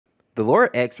The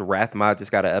Lord X Wrath mod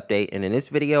just got an update, and in this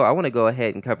video, I want to go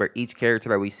ahead and cover each character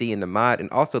that we see in the mod and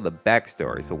also the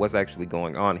backstory, so what's actually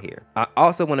going on here. I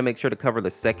also want to make sure to cover the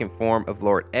second form of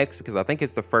Lord X because I think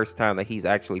it's the first time that he's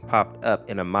actually popped up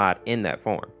in a mod in that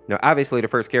form. Now, obviously, the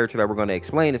first character that we're going to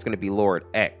explain is going to be Lord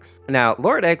X. Now,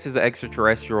 Lord X is an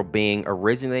extraterrestrial being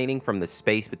originating from the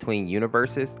space between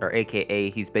universes, or aka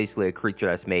he's basically a creature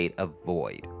that's made of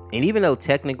void. And even though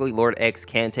technically Lord X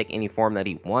can take any form that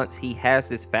he wants, he has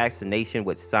this fascination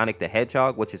with Sonic the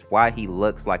Hedgehog, which is why he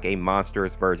looks like a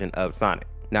monstrous version of Sonic.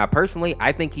 Now, personally,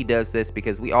 I think he does this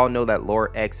because we all know that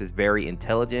Lord X is very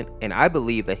intelligent, and I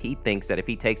believe that he thinks that if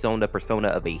he takes on the persona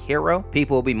of a hero,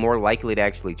 people will be more likely to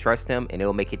actually trust him, and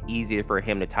it'll make it easier for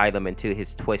him to tie them into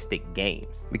his twisted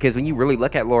games. Because when you really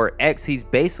look at Lord X, he's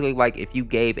basically like if you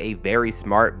gave a very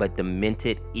smart but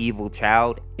demented evil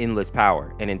child endless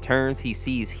power, and in turns, he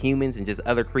sees humans and just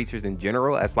other creatures in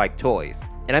general as like toys.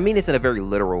 And I mean this in a very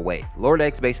literal way. Lord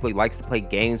X basically likes to play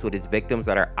games with his victims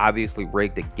that are obviously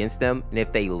rigged against them, and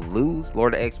if they lose,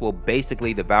 Lord X will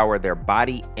basically devour their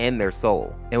body and their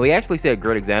soul. And we actually see a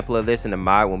great example of this in the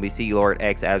mod when we see Lord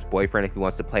X as Boyfriend if he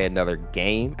wants to play another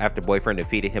game after Boyfriend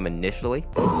defeated him initially.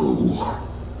 Oh,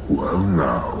 well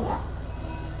now,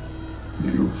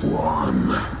 you've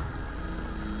won.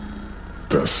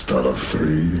 Best out of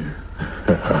 3.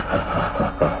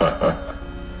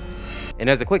 And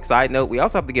as a quick side note, we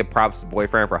also have to give props to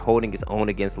Boyfriend for holding his own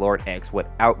against Lord X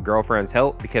without Girlfriend's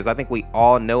help, because I think we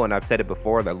all know, and I've said it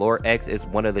before, that Lord X is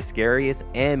one of the scariest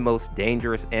and most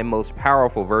dangerous and most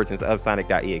powerful versions of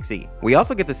Sonic.exe. We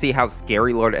also get to see how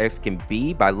scary Lord X can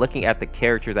be by looking at the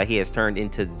characters that he has turned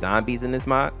into zombies in this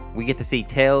mod. We get to see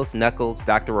Tails, Knuckles,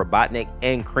 Dr. Robotnik,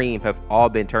 and Cream have all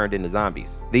been turned into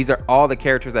zombies. These are all the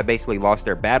characters that basically lost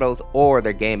their battles or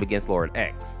their game against Lord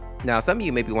X. Now, some of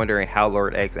you may be wondering how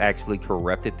Lord X actually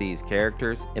corrupted these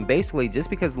characters, and basically just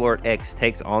because Lord X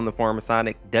takes on the form of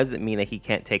Sonic doesn't mean that he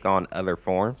can't take on other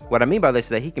forms. What I mean by this is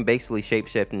that he can basically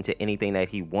shapeshift into anything that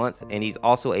he wants, and he's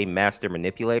also a master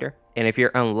manipulator. And if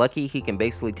you're unlucky, he can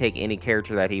basically take any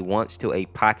character that he wants to a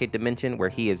pocket dimension where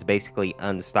he is basically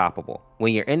unstoppable.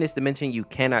 When you're in this dimension, you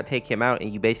cannot take him out,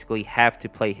 and you basically have to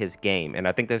play his game, and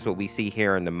I think that's what we see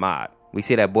here in the mod. We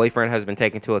see that Boyfriend has been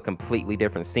taken to a completely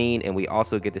different scene, and we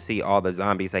also get to see all the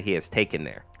zombies that he has taken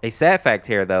there. A sad fact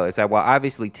here, though, is that while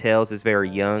obviously Tails is very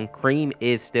young, Cream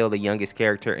is still the youngest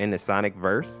character in the Sonic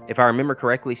verse. If I remember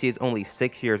correctly, she is only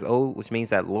 6 years old, which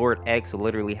means that Lord X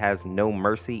literally has no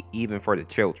mercy even for the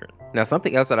children. Now,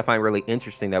 something else that I find really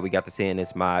interesting that we got to see in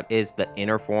this mod is the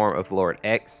inner form of Lord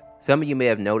X. Some of you may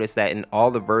have noticed that in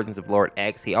all the versions of Lord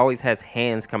X, he always has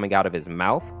hands coming out of his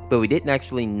mouth, but we didn't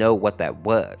actually know what that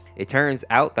was. It turns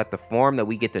out that the form that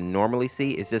we get to normally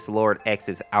see is just Lord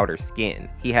X's outer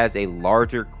skin. He has a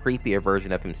larger, creepier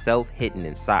version of himself hidden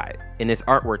inside. In this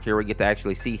artwork here, we get to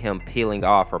actually see him peeling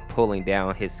off or pulling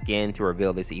down his skin to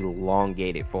reveal this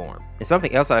elongated form. And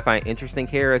something else that I find interesting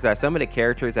here is that some of the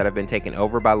characters that have been taken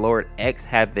over by Lord X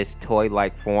have this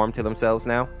toy-like form to themselves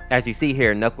now. As you see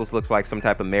here, Knuckles looks like some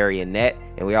type of marionette,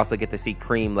 and we also get to see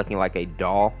Cream looking like a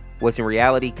doll, which in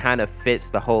reality kind of fits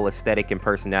the whole aesthetic and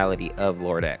personality of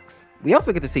Lord X. We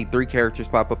also get to see 3 characters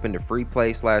pop up in the free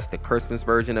play / the Christmas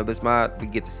version of this mod. We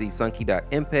get to see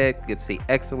Sunky.MPEG, we get to see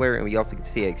Exceler, and we also get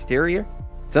to see Exterior.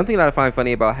 Something that I find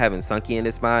funny about having Sunky in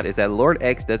this mod is that Lord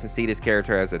X doesn't see this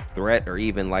character as a threat or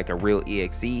even like a real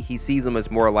EXE. He sees him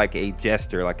as more like a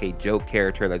jester, like a joke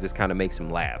character that just kind of makes him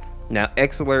laugh. Now,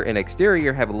 Exceler and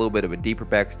Exterior have a little bit of a deeper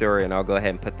backstory, and I'll go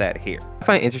ahead and put that here. What I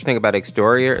find interesting about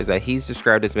Exterior is that he's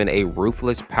described as being a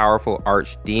ruthless, powerful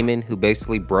archdemon who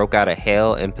basically broke out of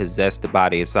hell and possessed the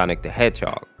body of Sonic the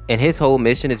Hedgehog. And his whole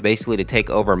mission is basically to take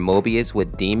over Mobius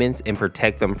with demons and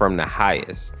protect them from the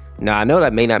highest. Now, I know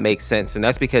that may not make sense, and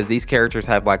that's because these characters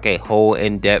have like a whole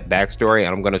in-depth backstory,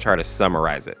 and I'm going to try to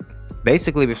summarize it.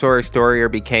 Basically, before Exterior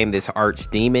became this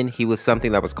archdemon, he was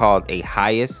something that was called a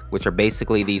highest, which are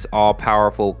basically these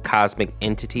all-powerful cosmic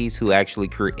entities who actually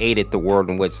created the world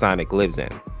in which Sonic lives in.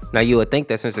 Now, you would think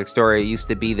that since Exterior used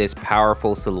to be this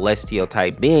powerful celestial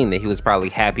type being, that he was probably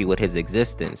happy with his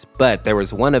existence, but there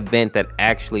was one event that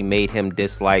actually made him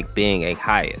dislike being a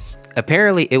highest.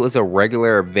 Apparently, it was a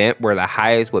regular event where the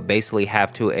highest would basically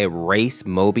have to erase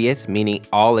Mobius, meaning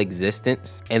all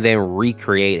existence, and then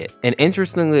recreate it. And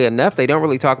interestingly enough, they don't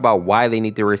really talk about why they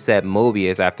need to reset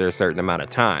Mobius after a certain amount of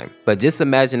time. But just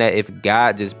imagine that if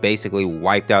God just basically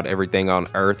wiped out everything on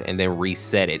Earth and then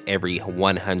reset it every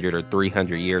 100 or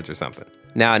 300 years or something.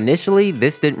 Now initially,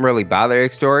 this didn't really bother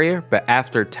Exterior, but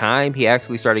after time, he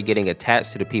actually started getting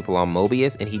attached to the people on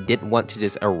Mobius and he didn't want to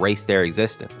just erase their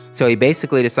existence. So he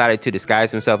basically decided to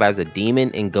disguise himself as a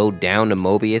demon and go down to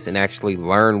Mobius and actually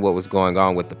learn what was going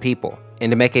on with the people.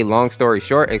 And to make a long story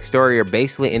short, Exterior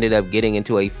basically ended up getting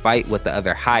into a fight with the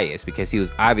other highest because he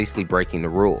was obviously breaking the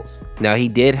rules. Now he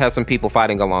did have some people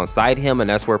fighting alongside him, and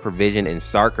that's where Provision and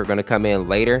Sark are going to come in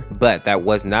later, but that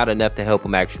was not enough to help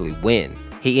him actually win.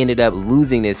 He ended up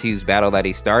losing this huge battle that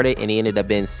he started, and he ended up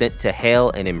being sent to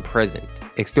hell and imprisoned.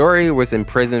 Exterior was in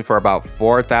prison for about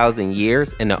 4,000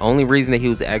 years, and the only reason that he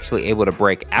was actually able to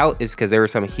break out is because there were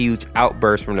some huge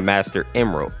outbursts from the Master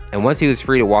Emerald. And once he was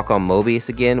free to walk on Mobius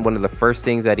again, one of the first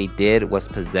things that he did was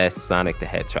possess Sonic the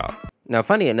Hedgehog. Now,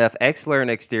 funny enough, Exler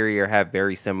and Exterior have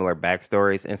very similar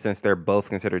backstories, and since they're both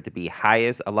considered to be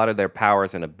highest, a lot of their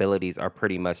powers and abilities are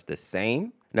pretty much the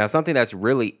same. Now, something that's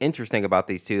really interesting about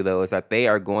these two, though, is that they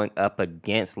are going up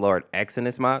against Lord X in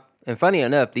this mod. And funny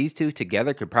enough, these two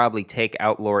together could probably take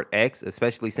out Lord X,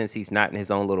 especially since he's not in his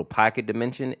own little pocket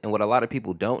dimension. And what a lot of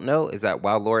people don't know is that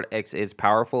while Lord X is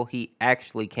powerful, he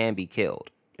actually can be killed.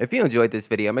 If you enjoyed this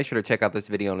video, make sure to check out this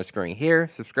video on the screen here.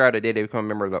 Subscribe today to become a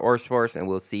member of the Orseofkorse, and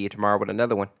we'll see you tomorrow with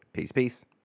another one. Peace, peace.